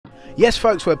Yes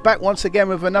folks, we're back once again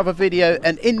with another video,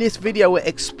 and in this video we're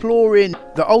exploring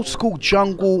the Old Skool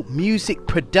Jungle music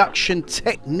production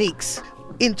techniques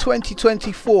in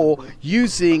 2024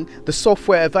 using the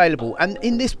software available. And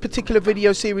in this particular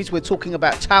video series we're talking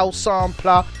about TAL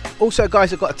Sampler. Also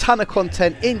guys, I've got a ton of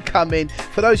content incoming.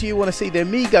 For those of you who want to see the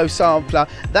Amigo sampler,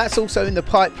 that's also in the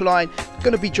pipeline,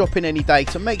 going to be dropping any day,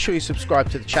 so make sure you subscribe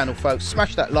to the channel folks.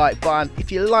 Smash that like button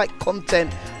if you like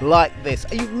content like this.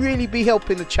 You really be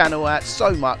helping the channel out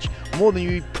so much, more than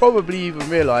you probably even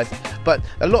realize. But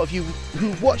a lot of you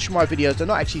who watch my videos are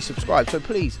not actually subscribed, so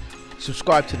please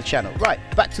subscribe to the channel. Right,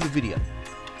 back to the video.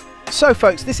 So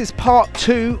folks, this is part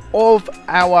 2 of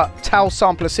our TAL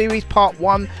Sampler series. Part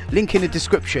 1, link in the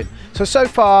description. So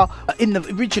far in the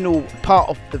original part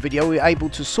of the video we were able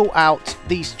to sort out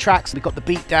these tracks. We got the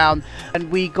beat down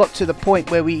and we got to the point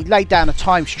where we laid down a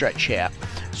time stretch here.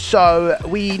 So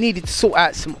we needed to sort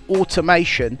out some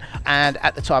automation, and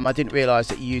at the time I didn't realize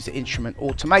that you use the instrument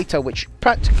automator, which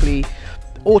practically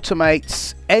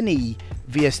automates any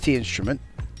VST instrument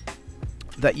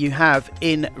that you have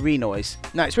in Renoise.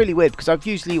 Now it's really weird because I've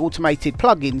usually automated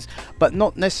plugins but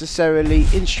not necessarily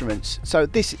instruments, so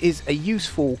this is a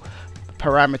useful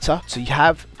parameter to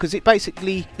have because it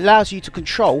basically allows you to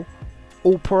control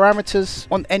all parameters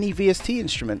on any VST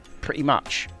instrument pretty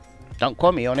much. Don't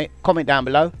quote me on it, comment down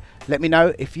below, let me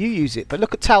know if you use it. But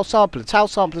look at TAL Sampler. TAL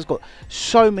Sampler's got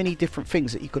so many different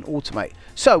things that you can automate,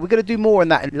 so we're going to do more on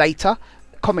that later.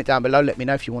 Comment down below, let me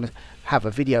know if you want to have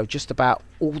a video just about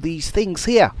all these things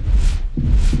here.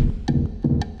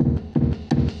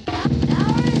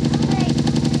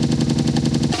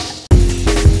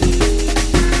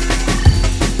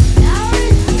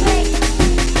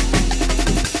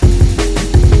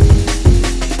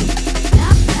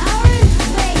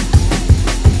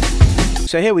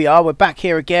 So here we are, we're back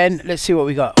here again. Let's see what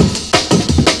we got.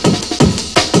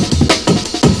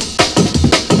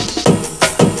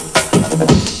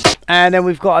 And then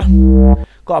we've got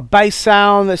a bass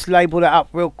sound. Let's label that up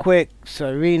real quick.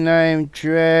 So rename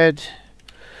dread.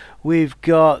 We've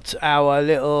got our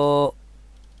little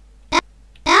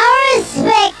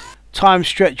time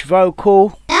stretch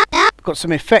vocal. Got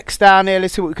some effects down here.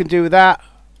 Let's see what we can do with that.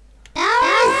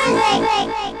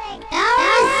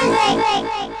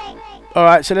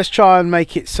 Alright, so let's try and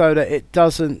make it so that it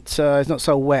doesn't it's not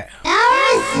so wet.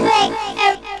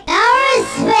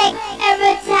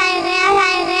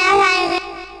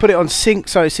 Put it on sync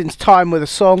so it's in time with a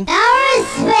song.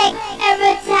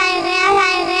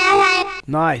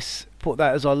 Nice. Put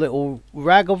that as our little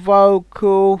ragga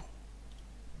vocal.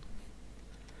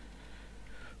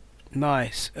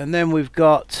 Nice. And then we've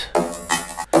got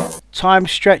time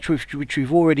stretch which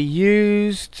we've already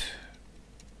used.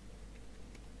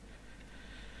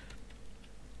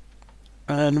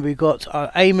 And we've got our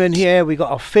Amen here. We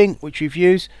got our think which we've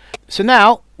used. So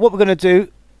now what we're going to do,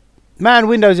 man,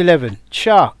 Windows 11,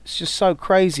 cha, it's just so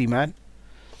crazy, man.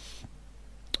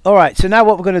 Alright, so now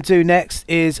what we're going to do next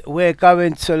is we're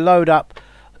going to load up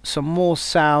some more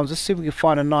sounds. Let's see if we can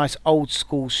find a nice old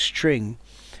school string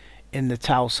in the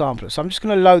TAL Sampler. So I'm just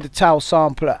going to load the TAL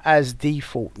Sampler as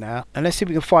default now, and let's see if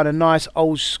we can find a nice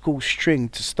old school string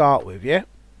to start with, yeah?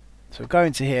 So go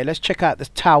into here, let's check out the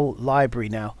TAL library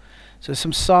now. So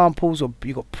some samples, or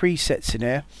you've got presets in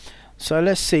here. So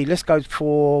let's see, let's go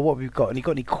for what we've got. And you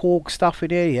got any Korg stuff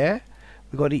in here, yeah?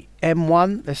 We've got the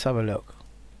M1, let's have a look.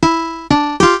 We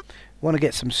want to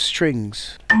get some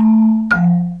strings.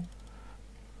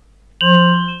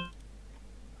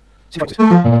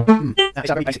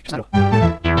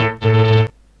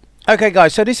 Okay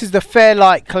guys, so this is the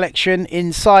Fairlight collection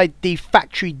inside the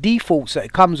factory defaults that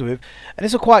it comes with. And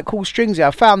these are quite cool strings here.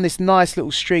 I found this nice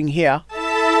little string here.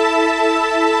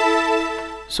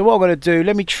 So what I'm going to do,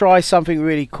 let me try something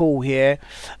really cool here.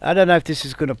 I don't know if this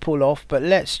is going to pull off, but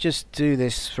let's just do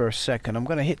this for a second. I'm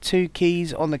going to hit 2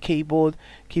 keys on the keyboard,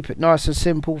 keep it nice and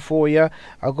simple for you.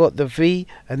 I've got the V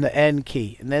and the N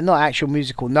key, and they're not actual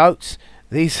musical notes.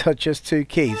 These are just 2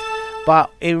 keys.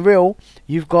 But in real,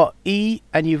 you've got E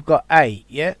and you've got A,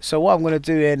 yeah? So what I'm going to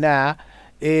do here now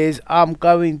is I'm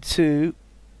going to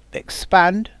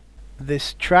expand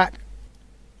this track.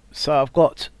 So I've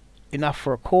got enough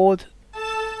for a chord.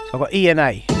 I've got E and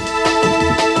A.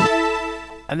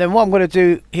 And then what I'm going to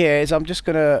do here is I'm just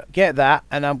going to get that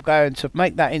and I'm going to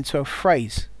make that into a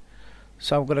phrase.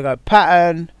 So I'm going to go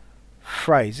pattern,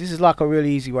 phrase. This is like a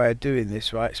really easy way of doing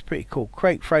this, right? It's pretty cool.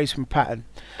 Create phrase from pattern.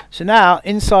 So now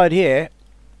inside here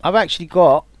I've actually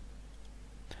got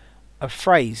a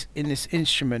phrase in this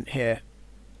instrument here.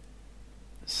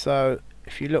 So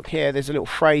if you look here, there's a little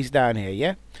phrase down here,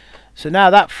 yeah? So now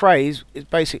that phrase is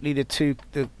basically the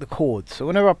chords. So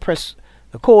whenever I press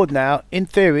the chord now, in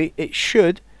theory, it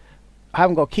should. I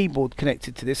haven't got a keyboard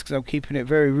connected to this because I'm keeping it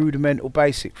very rudimental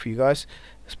basic for you guys.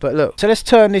 But look, so let's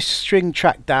turn this string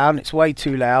track down. It's way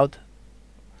too loud.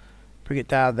 Bring it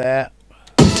down there.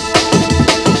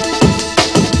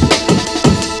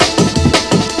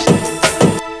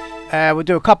 We'll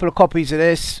do a couple of copies of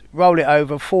this, roll it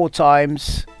over 4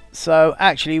 times. So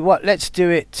actually, let's do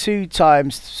it 2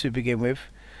 times to begin with,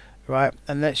 right?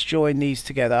 And let's join these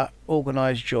together,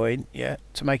 organize join, yeah,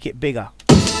 to make it bigger.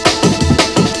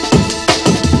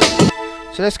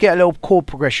 So let's get a little chord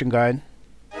progression going.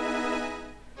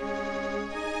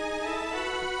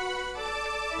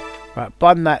 Right,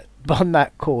 bun that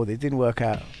chord. It didn't work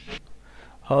out.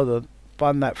 Hold on,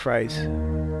 bun that phrase.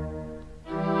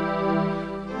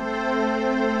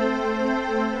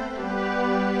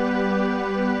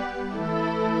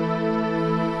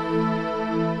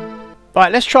 Right,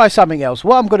 let's try something else.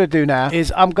 What I'm going to do now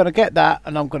is I'm going to get that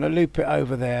and I'm going to loop it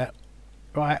over there.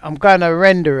 Right, I'm going to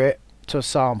render it to a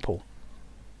sample.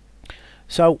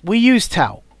 So we use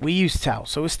TAL.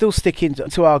 So we're still sticking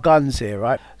to our guns here,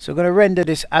 right? So we're going to render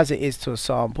this as it is to a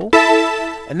sample.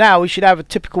 And now we should have a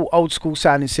typical old school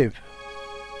sounding synth.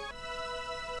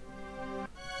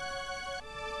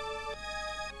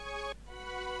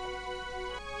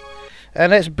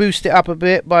 And let's boost it up a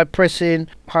bit by pressing,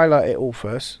 highlight it all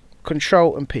first.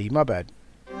 Control and P, my bad.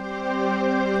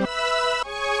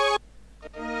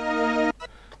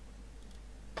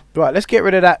 Right, let's get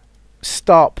rid of that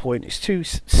start point. It's too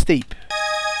steep.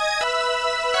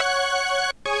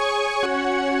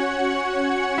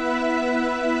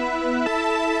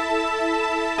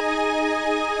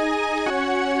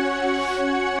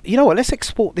 You know what, let's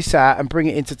export this out and bring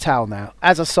it into TAL now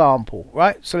as a sample,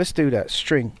 right? So let's do that,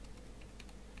 string.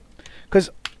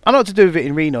 Because I know what to do with it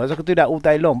in Renoise. I could do that all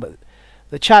day long, but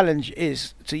the challenge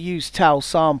is to use TAL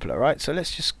Sampler, right? So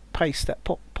let's just paste that,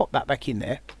 pop that back in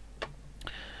there.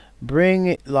 Bring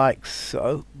it like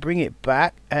so. Bring it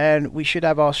back, and we should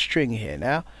have our string here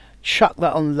now. Chuck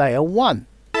that on layer 1.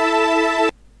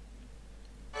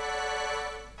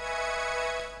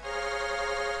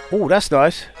 Oh, that's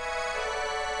nice.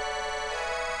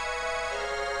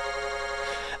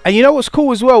 And you know what's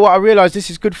cool as well, what I realised this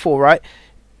is good for, right?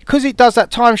 Because it does that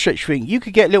time stretch thing, you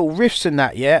could get little riffs in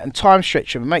that, yeah, and time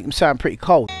stretch them and make them sound pretty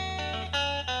cold.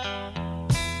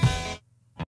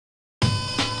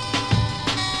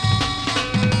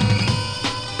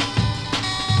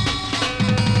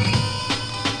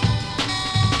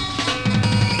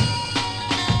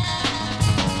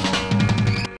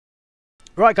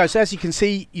 Right guys, so as you can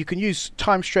see, you can use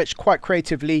time stretch quite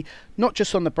creatively, not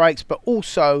just on the breaks, but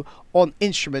also on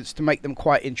instruments to make them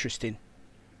quite interesting.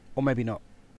 Or maybe not.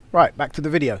 Right, back to the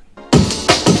video.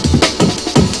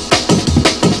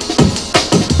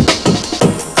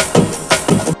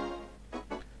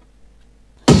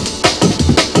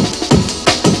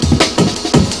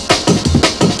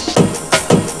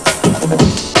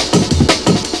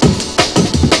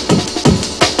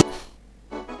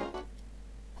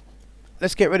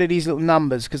 Let's get rid of these little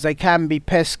numbers because they can be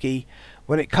pesky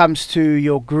when it comes to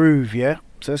your groove, yeah?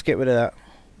 So let's get rid of that.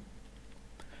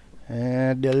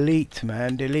 And delete,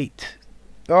 man, delete.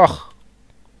 Oh,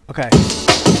 okay.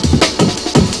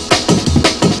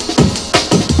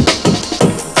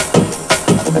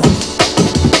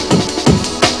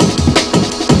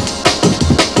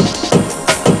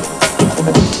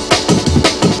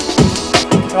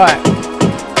 Right.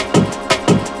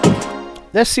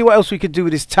 Let's see what else we could do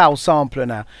with this TAL sampler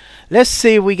now. Let's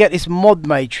see if we get this mod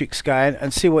matrix going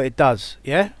and see what it does,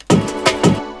 yeah?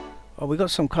 Oh, we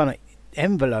got some kind of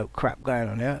envelope crap going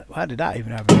on here. How did that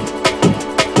even happen?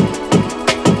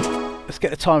 Let's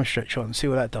get the time stretch on and see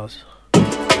what that does.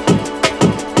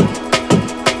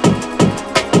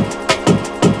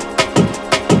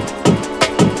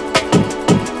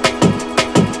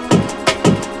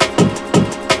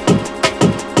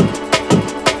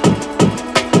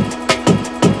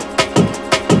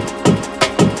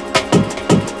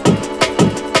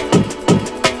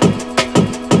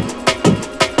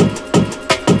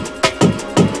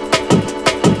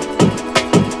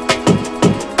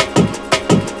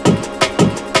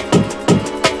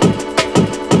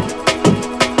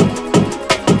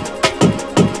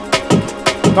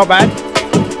 Not bad.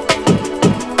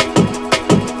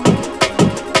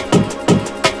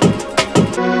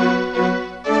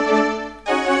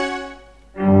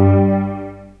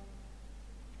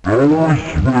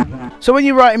 So when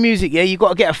you're writing music, yeah, you've got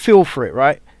to get a feel for it,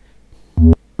 right?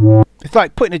 It's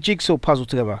like putting a jigsaw puzzle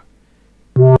together.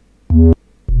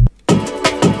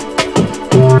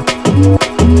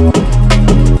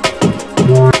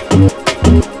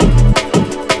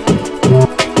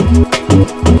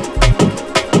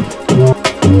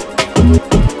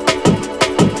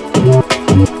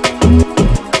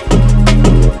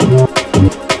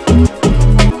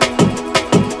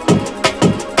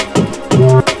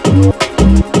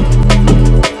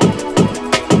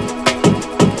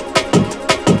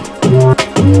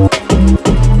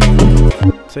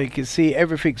 So you can see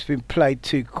everything's been played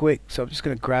too quick, so I'm just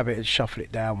going to grab it and shuffle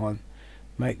it down one,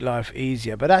 make life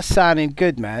easier. But that's sounding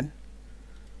good, man.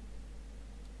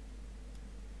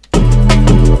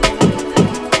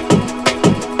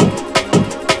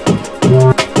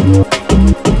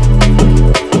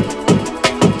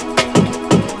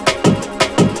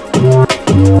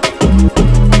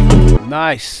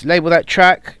 Nice. Label that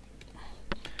track.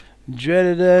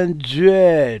 Dreaded and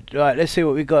Dread. Right, let's see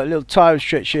what we got. A little time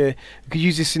stretch here. We could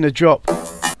use this in a drop.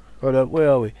 Hold up, where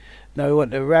are we? No, we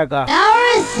want the ragga.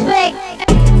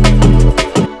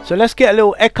 So let's get a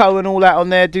little echo and all that on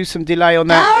there. Do some delay on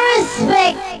that.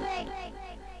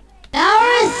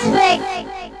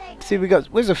 See, we got.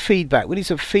 Where's the feedback? We need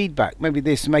some feedback. Maybe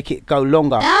this, make it go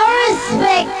longer.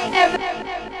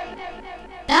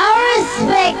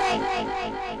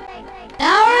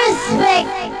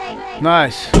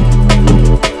 Nice.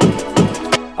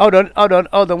 Hold on.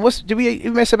 What's, do we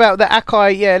mess about the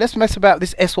Akai? Yeah, let's mess about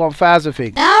this S1000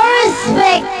 thing.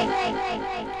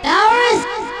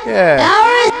 Yeah.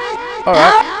 All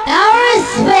right.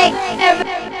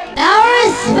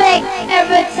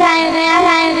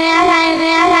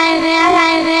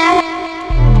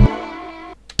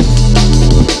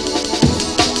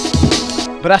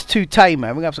 But that's too tame,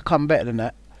 man. We're gonna have to come better than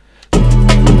that.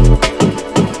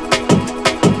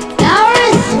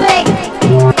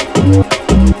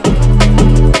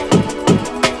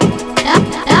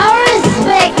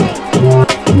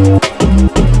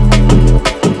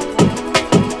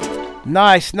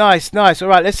 Nice. All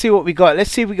right, let's see what we got.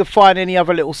 Let's see if we can find any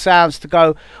other little sounds to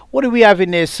go. What do we have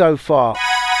in there so far?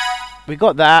 We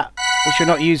got that, which we're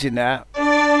not using that. We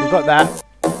got that.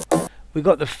 We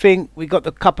got the thing. We got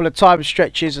the couple of time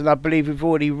stretches, and I believe we've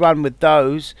already run with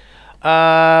those.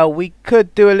 We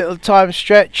could do a little time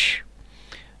stretch,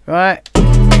 right?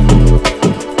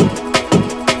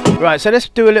 Right, so let's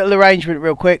do a little arrangement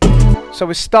real quick. So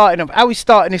we're starting off. How are we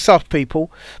starting this off,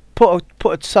 people?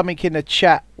 Put something in the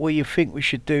chat what you think we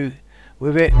should do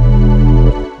with it.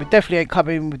 We definitely ain't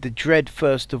coming in with the dread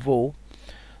first of all.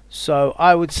 So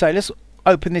I would say let's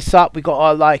open this up. We got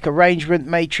our like arrangement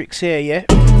matrix here, yeah.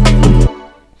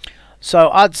 So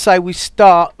I'd say we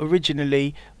start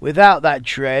originally without that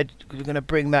dread. We're gonna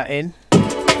bring that in.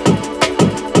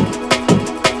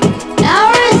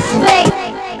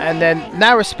 And then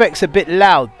now respect's a bit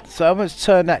loud, so I'm going to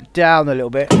turn that down a little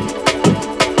bit.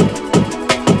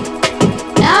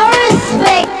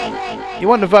 You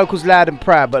want the vocals loud and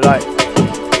proud, but like.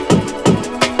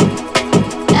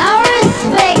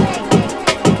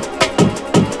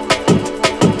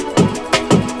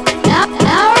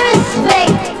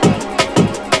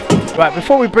 Right,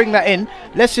 before we bring that in,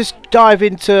 let's just dive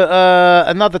into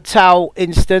another TAL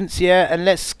instance, yeah, and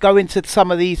let's go into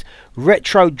some of these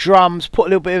retro drums, put a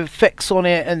little bit of effects on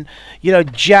it, and, you know,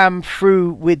 jam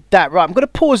through with that. Right, I'm going to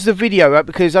pause the video, right,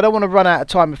 because I don't want to run out of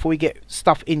time before we get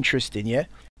stuff interesting, yeah?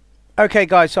 Okay,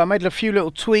 guys, so I made a few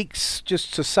little tweaks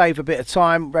just to save a bit of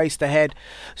time, raced ahead.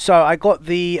 So I got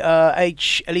the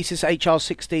Alesis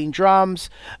HR16 drums.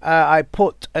 I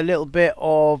put a little bit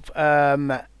of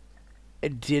a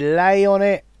delay on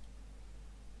it,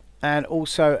 and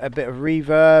also a bit of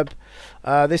reverb.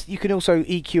 This you can also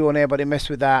EQ on there, but I mess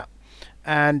with that.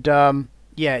 And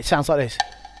yeah, it sounds like this.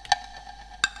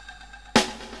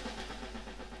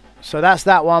 So that's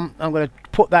that one. I'm going to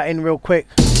put that in real quick.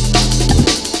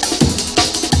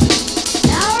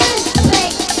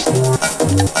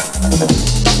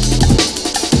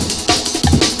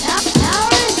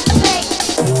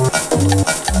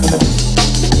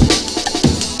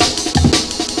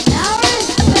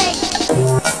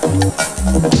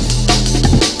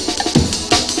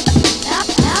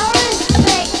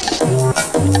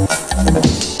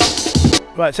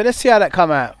 Right, so let's see how that come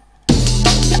out.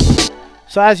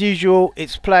 So as usual,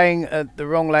 it's playing at the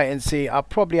wrong latency. I'll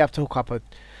probably have to hook up a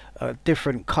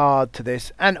different card to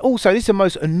this. And also, this is the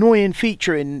most annoying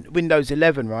feature in Windows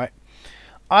 11, right?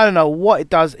 I don't know what it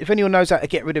does. If anyone knows how to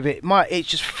get rid of it, it's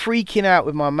just freaking out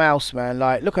with my mouse, man.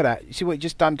 Like, look at that. You see what it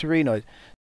just done to Reno?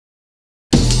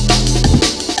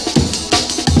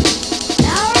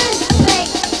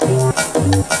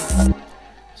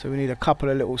 So we need a couple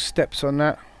of little steps on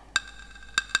that.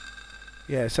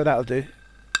 Yeah, so that'll do.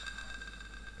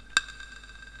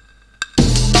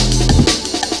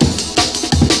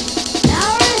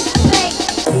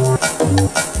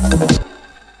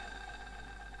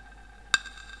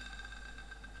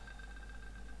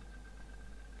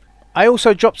 I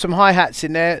also dropped some hi-hats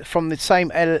in there from the same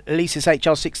Alesis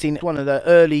HR16, one of the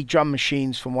early drum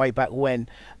machines from way back when,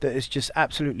 that is just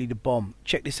absolutely the bomb.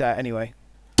 Check this out anyway.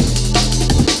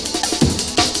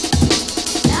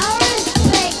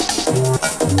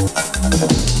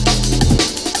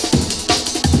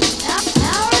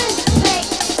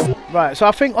 Right, so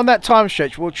I think on that time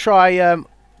stretch we'll try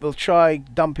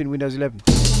dumping Windows 11.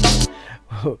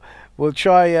 We'll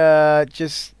try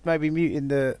just maybe muting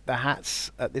the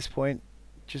hats at this point,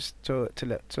 just to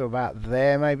about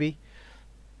there maybe.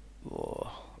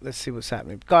 Oh, let's see what's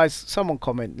happening, guys. Someone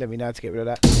comment, let me know how to get rid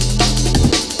of that.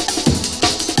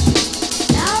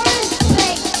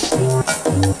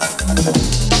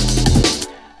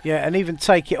 Yeah, and even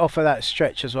take it off of that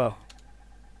stretch as well.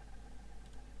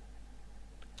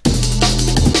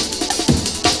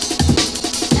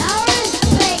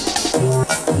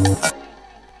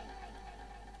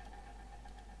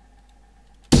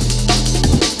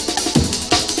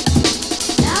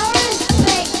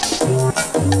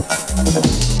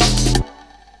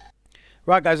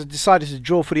 Right guys, I decided to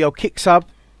draw for the old kick sub.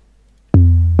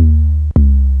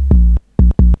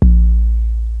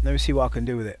 Let me see what I can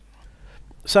do with it.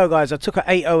 So guys, I took an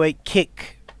 808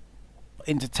 kick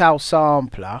into TAL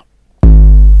Sampler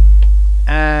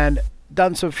and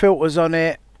done some filters on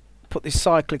it. Put this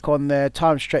cyclic on there,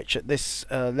 time stretch at this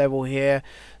level here,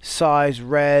 size,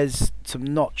 res, some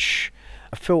notch,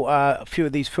 a filter, a few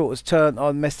of these filters turned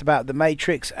on, messed about the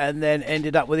matrix, and then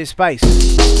ended up with this bass.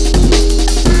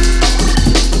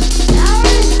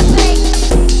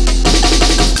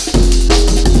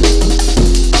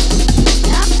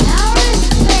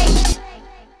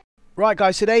 Right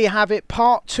guys, so there you have it,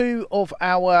 part 2 of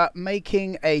our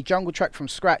making a jungle track from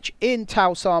scratch in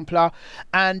TAL Sampler,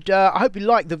 and I hope you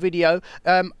liked the video.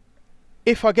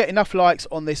 If I get enough likes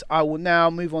on this, I will now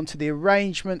move on to the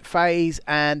arrangement phase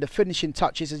and the finishing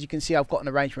touches. As you can see, I've got an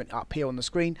arrangement up here on the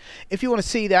screen. If you want to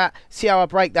see that, see how I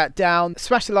break that down,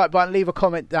 smash the like button, leave a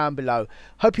comment down below.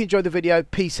 Hope you enjoyed the video.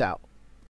 Peace out.